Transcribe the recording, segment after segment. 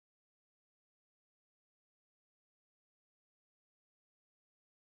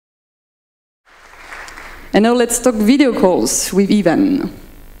And now let's talk video calls with Ivan.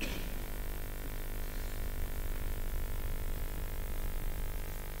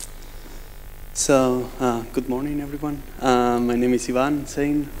 So, good morning, everyone. My name is Ivan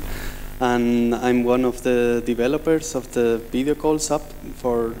Sein, and I'm one of the developers of the video calls app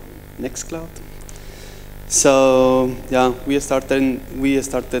for Nextcloud. So, yeah, we started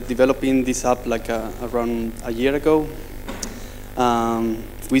developing this app like around a year ago.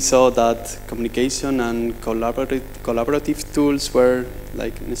 We saw that communication and collaborative tools were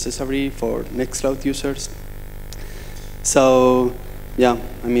like necessary for Nextcloud users. So, yeah,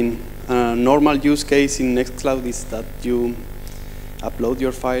 I mean, a normal use case in Nextcloud is that you upload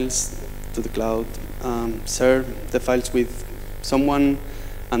your files to the cloud, share the files with someone,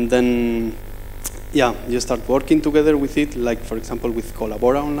 and then, yeah, you start working together with it, like, for example, with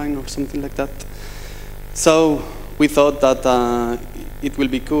Collabora Online or something like that. So we thought that it will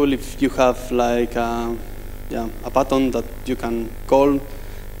be cool if you have like a button that you can call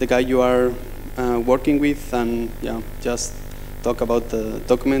the guy you are working with, and just talk about the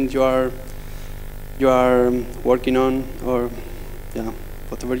document you are working on, or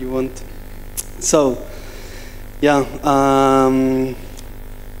whatever you want. So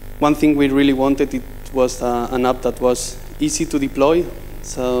one thing we really wanted, it was an app that was easy to deploy.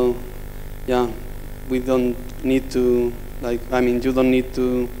 So we don't need to you don't need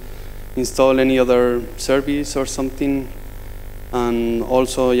to install any other service or something. And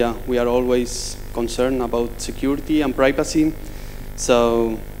also, we are always concerned about security and privacy.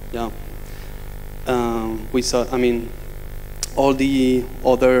 So, we saw, all the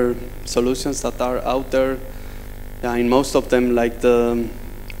other solutions that are out there, in most of them, like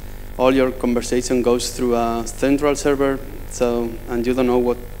all your conversation goes through a central server, so, and you don't know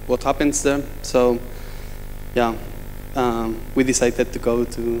what happens there. So, we decided to go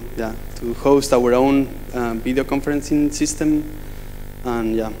to host our own video conferencing system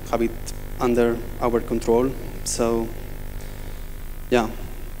and have it under our control. So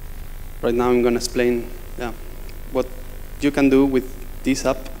right now I'm going to explain what you can do with this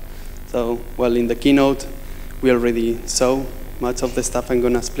app. So, well, in the keynote we already saw much of the stuff I'm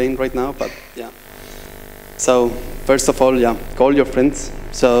going to explain right now, but so first of all, call your friends.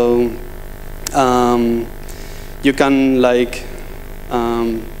 So you can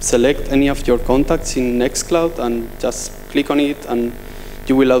select any of your contacts in Nextcloud and just click on it, and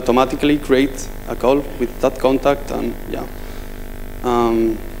you will automatically create a call with that contact, and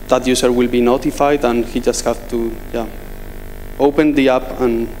that user will be notified, and he just has to open the app,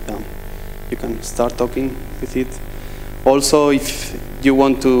 and you can start talking with it. Also, if you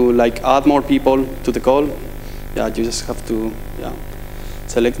want to add more people to the call, you just have to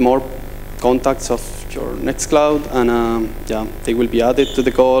select more contacts of your Nextcloud, and they will be added to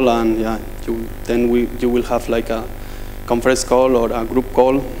the call, and you will have like a conference call or a group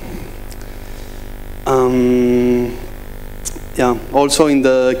call. Also in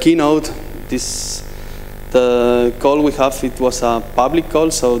the keynote, the call we have, it was a public call,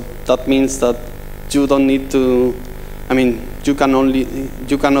 so that means that you don't need to, you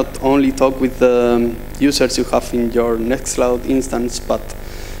cannot only talk with the users you have in your Nextcloud instance, but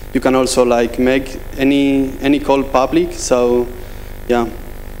you can also make any call public. So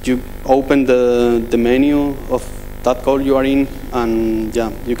you open the menu of that call you are in, and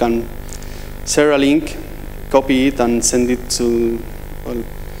you can share a link, copy it, and send it to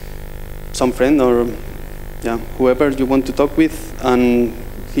some friend or whoever you want to talk with, and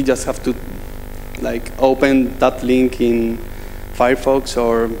he just have to open that link in Firefox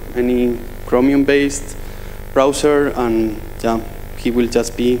or any Chromium-based browser, and he will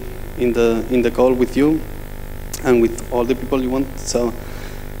just be in the call with you and with all the people you want. So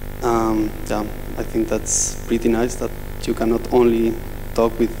I think that's pretty nice that you cannot only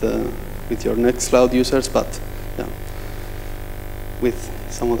talk with your Nextcloud users, but with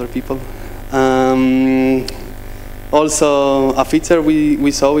some other people. Also, a feature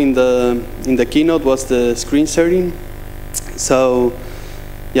we saw in the keynote was the screen sharing. So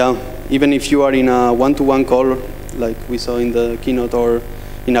even if you are in a one-to-one call, like we saw in the keynote, or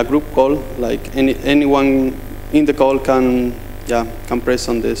in a group call, anyone in the call can press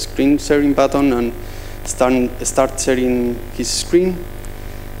on the screen sharing button and start sharing his screen.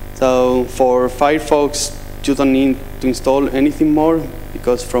 So for Firefox, you don't need to install anything more,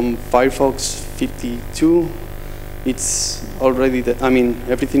 because from Firefox 52, it's already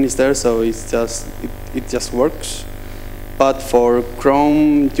everything is there, so it just works. But for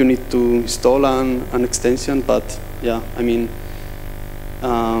Chrome, you need to install an extension. But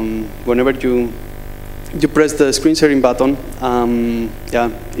whenever you you press the screen sharing button. Yeah,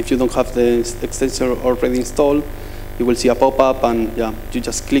 if you don't have the extension already installed, you will see a pop-up, and yeah, you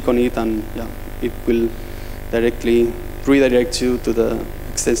just click on it, and yeah, it will directly redirect you to the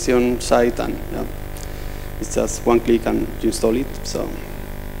extension site, and yeah, it's just one click and you install it. So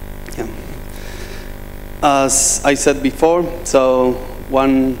yeah, as I said before, so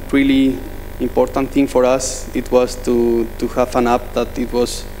one really important thing for us, it was to have an app that it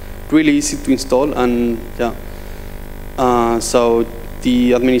was really easy to install, and yeah, so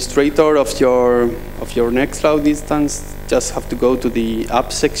the administrator of your Nextcloud instance just have to go to the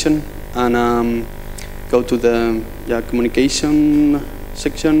app section and go to the communication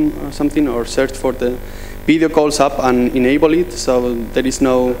section or something, or search for the video calls app and enable it. So there is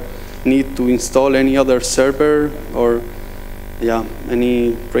no need to install any other server or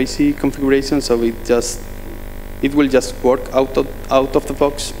any crazy configuration. So it will just work out of the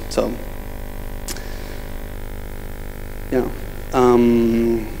box. So yeah.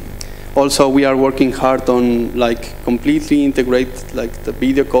 Also, we are working hard on completely integrate the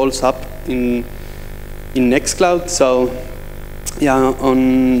video calls app in Nextcloud. So yeah,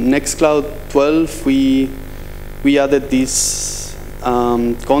 on Nextcloud 12 we added this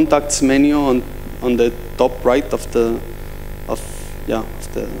contacts menu on the top right of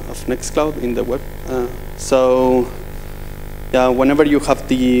Nextcloud in the web. So yeah, whenever you have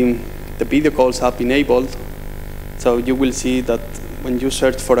the video calls app enabled, so you will see that when you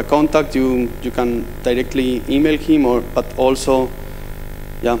search for a contact, you can directly email him, but also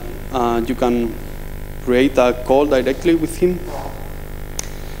you can create a call directly with him.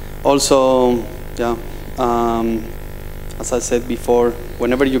 Also, as I said before,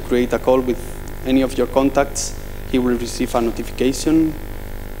 whenever you create a call with any of your contacts, he will receive a notification.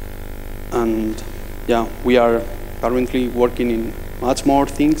 And yeah, we are currently working in much more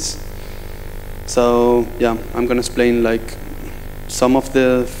things. So yeah, I'm going to explain some of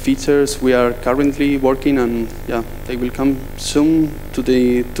the features we are currently working, and yeah, they will come soon to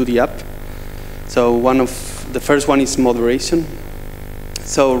the app. So the first one is moderation.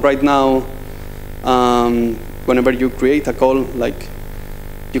 So right now, whenever you create a call,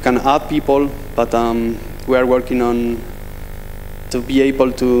 you can add people, but we are working on to be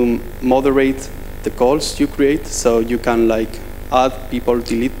able to moderate the calls you create. So you can add people,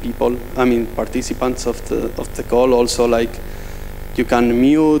 delete people. I mean participants of the call. Also you can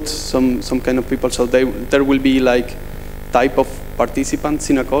mute some kind of people. So there will be type of participants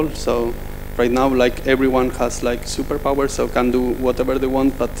in a call. So right now everyone has superpowers, so can do whatever they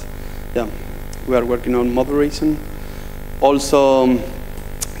want. But yeah, we are working on moderation. Also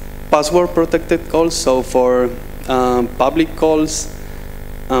password protected calls. So for public calls,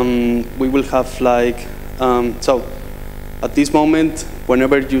 we will have so at this moment,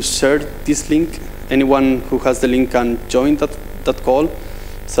 whenever you share this link, anyone who has the link can join that call.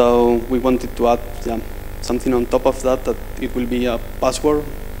 So we wanted to add something on top of that it will be a password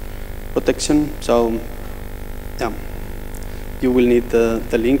protection. So yeah, you will need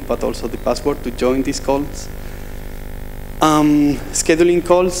the link, but also the password to join these calls. Scheduling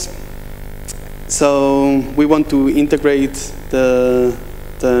calls. So we want to integrate the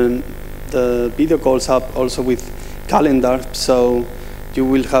video calls app also with calendar. So you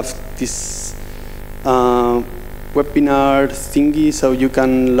will have this webinar thingy, so you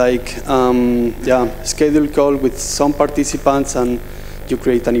can schedule call with some participants, and you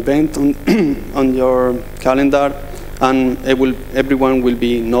create an event on your calendar, and everyone will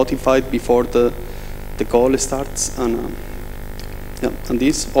be notified before the call starts. And and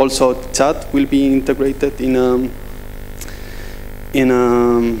this also chat will be integrated in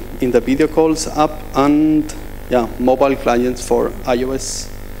the video calls app, and mobile clients for iOS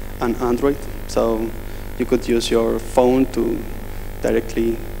and Android. So you could use your phone to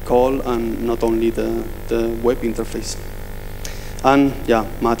directly call, and not only the web interface. And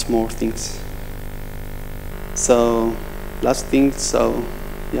much more things. So last thing, so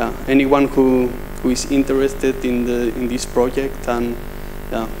anyone who is interested in this project and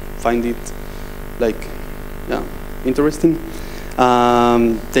find it interesting,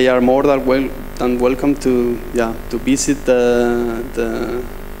 they are more than welcome to visit the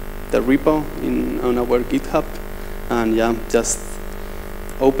repo on our GitHub, and just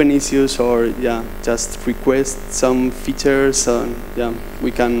open issues, or just request some features, and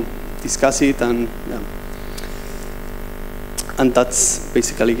we can discuss it, and and that's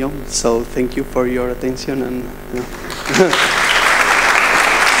basically all. So thank you for your attention, and